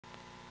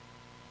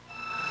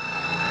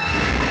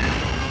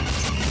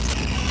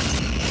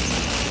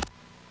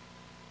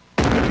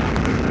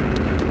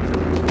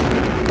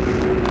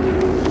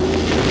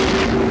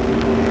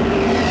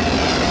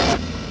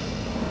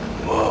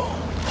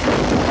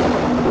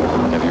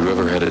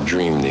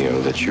dream, Neo,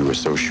 that you were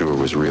so sure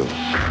was real?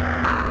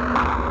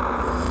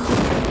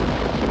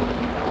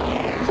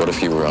 What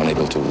if you were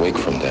unable to wake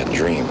from that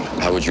dream?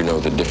 How would you know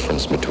the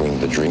difference between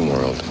the dream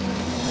world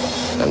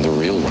and the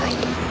real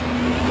world?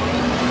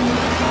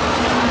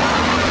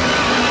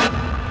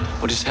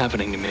 What is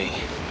happening to me?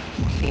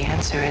 The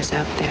answer is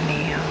up there,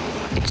 Neo.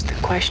 It's the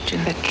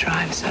question that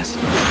drives us.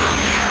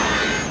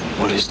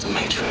 What is the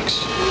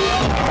Matrix?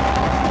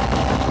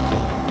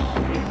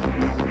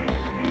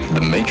 The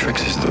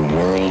Matrix is the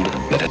world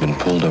that has been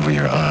pulled over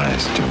your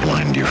eyes to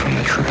blind you from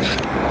the truth.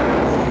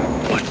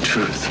 What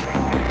truth?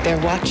 They're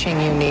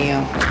watching you, Neo.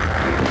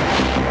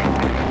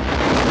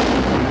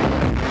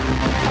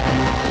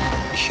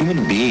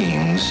 Human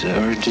beings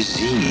are a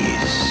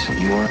disease.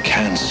 You are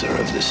cancer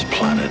of this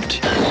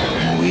planet.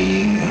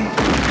 We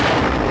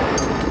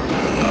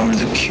are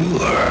the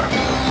cure.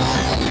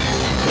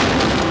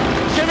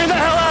 Get me the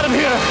hell out of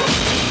here!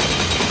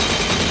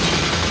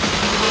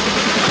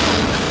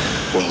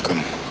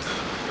 Welcome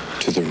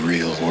to the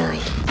real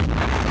world.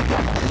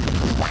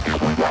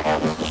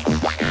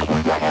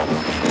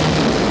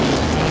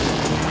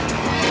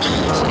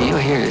 So you're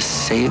here to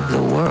save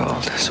the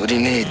world. So what do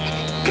you need?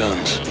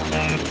 Guns.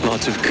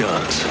 Lots of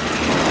guns.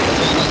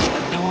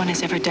 No one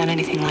has ever done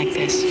anything like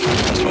this.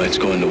 That's why it's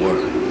going to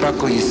work.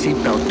 Buckle your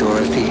seatbelt,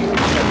 Dorothy.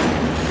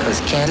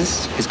 Because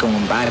Kansas is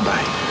going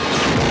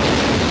bye-bye.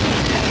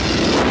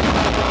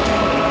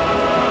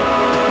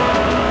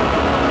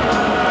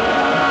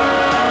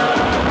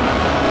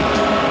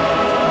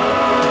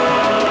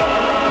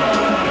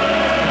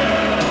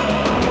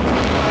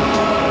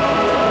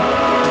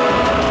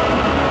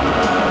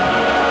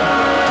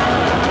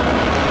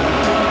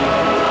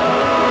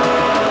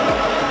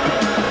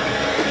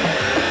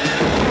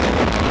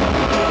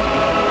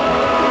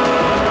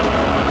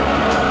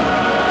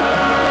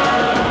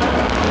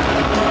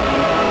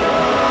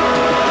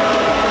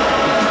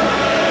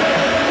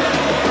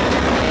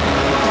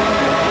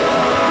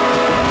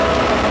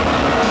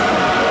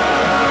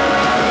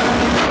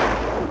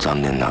残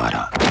念なが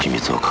ら秘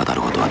密を語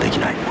ることはでき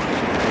ない。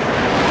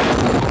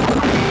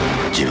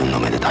自分の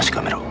目で確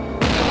かめろ。